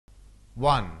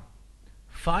1.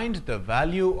 Find the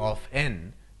value of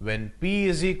n when P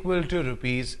is equal to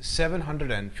rupees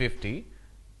 750,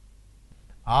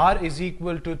 R is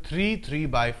equal to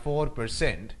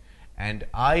 3/4% and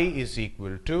I is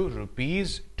equal to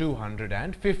rupees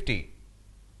 250.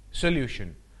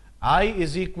 Solution: I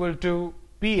is equal to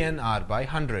PNR by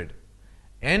 100.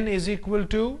 N is equal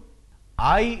to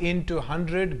I into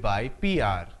 100 by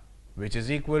PR, which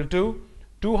is equal to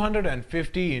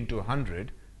 250 into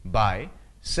 100 by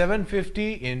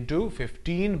 750 into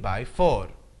 15 by 4,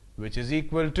 which is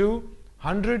equal to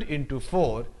 100 into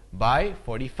 4 by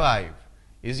 45,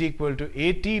 is equal to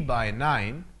 80 by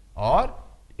 9 or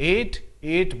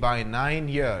 8 by 9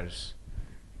 years.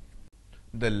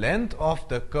 The length of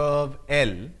the curve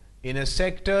L in a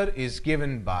sector is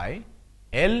given by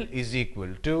L is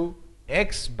equal to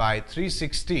x by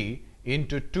 360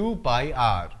 into 2 pi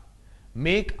r.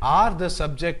 Make r the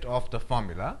subject of the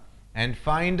formula and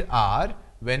find r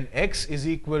when x is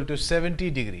equal to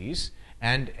 70 degrees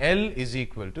and L is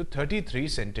equal to 33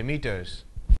 centimeters.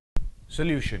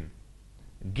 Solution: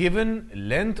 given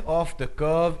length of the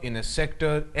curve in a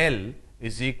sector L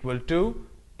is equal to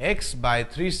x by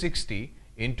 360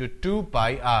 into 2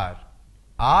 pi r.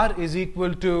 R is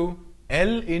equal to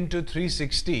L into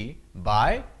 360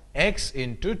 by x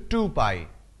into 2 pi,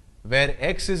 where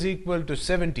x is equal to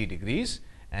 70 degrees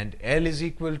and L is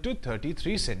equal to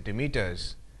 33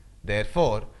 centimeters.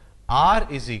 Therefore, R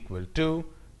is equal to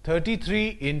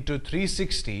 33 into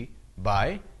 360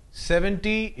 by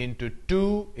 70 into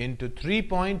 2 into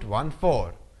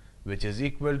 3.14, which is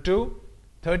equal to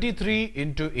 33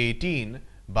 into 18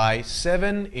 by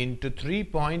 7 into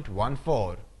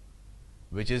 3.14,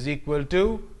 which is equal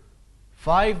to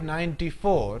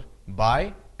 594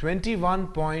 by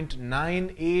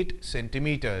 21.98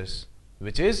 centimeters,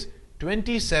 which is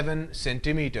 27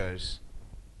 centimeters.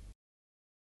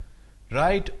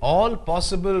 Write all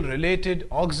possible related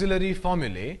auxiliary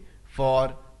formulae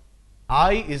for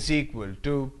I is equal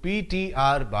to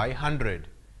PTR by 100.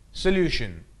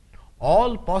 Solution: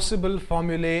 all possible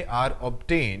formulae are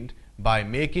obtained by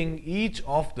making each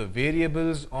of the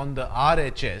variables on the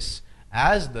RHS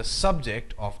as the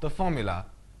subject of the formula.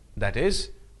 That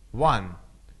is, 1.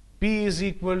 P is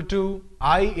equal to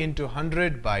I into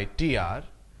 100 by TR,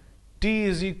 T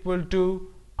is equal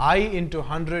to I into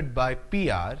 100 by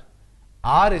PR,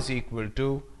 R is equal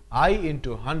to I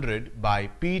into 100 by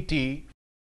PT.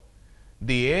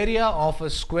 The area of a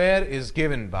square is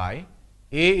given by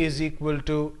A is equal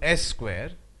to S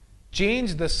square.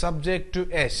 Change the subject to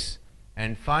S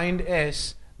and find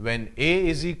S when A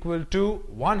is equal to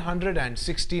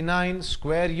 169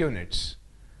 square units.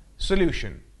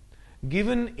 Solution: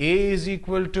 given A is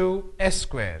equal to S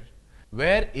square,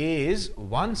 where A is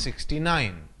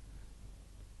 169.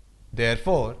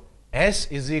 Therefore, S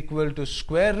is equal to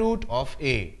square root of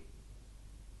A,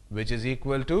 which is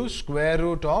equal to square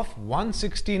root of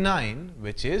 169,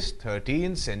 which is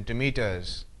 13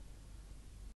 centimeters.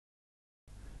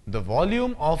 The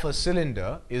volume of a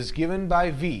cylinder is given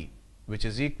by V, which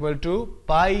is equal to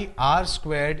pi r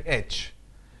squared h.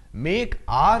 Make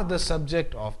r the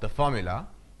subject of the formula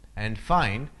and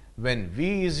find when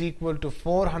V is equal to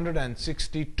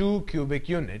 462 cubic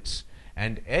units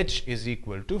and h is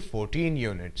equal to 14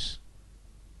 units.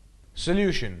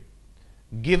 Solution: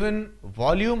 given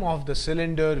volume of the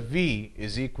cylinder V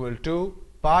is equal to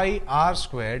pi r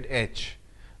squared h,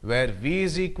 where V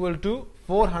is equal to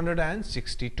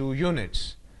 462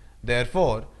 units.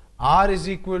 Therefore, R is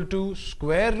equal to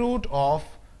square root of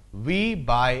V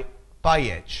by pi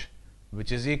h,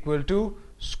 which is equal to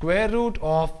square root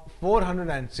of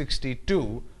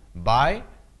 462 by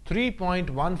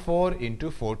 3.14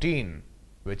 into 14,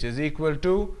 which is equal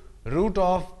to root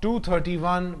of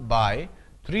 231 by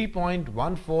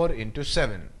 3.14 into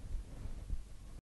 7.